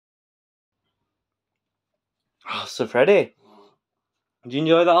Oh, so Freddie, did you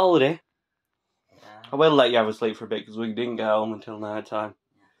enjoy that holiday? Yeah. I will let you have a sleep for a bit because we didn't get home until night time.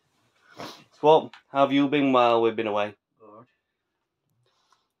 So what? How have you been while we've been away? Good.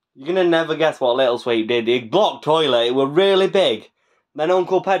 You're gonna never guess what Little Sweep did. He blocked toilet. It were really big. Then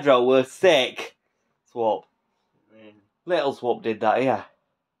Uncle Pedro were sick. Swap. Yeah. Little Swap did that, yeah.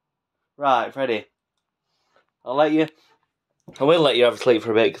 Right, Freddie. I will let you have a sleep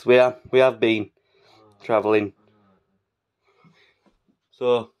for a bit because we have been travelling.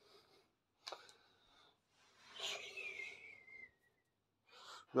 So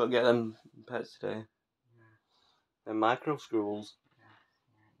got to get them pets today. They're micro squirrels.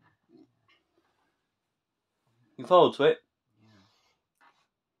 You forward to it?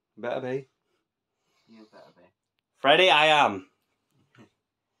 Yeah. Better be. You better be. Freddie, I am.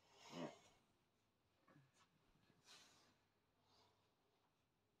 Yeah.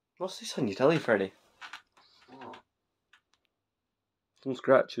 What's this on your telly, Freddie? What? Some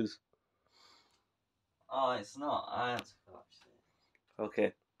scratches. Oh, it's not. I have to watch it.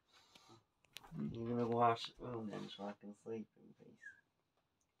 Okay. You're gonna watch it room then so I can sleep in peace.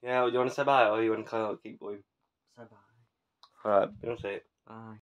 Yeah, do you want to say bye or you want to keep going? Say bye. Alright, you want to say it? Bye.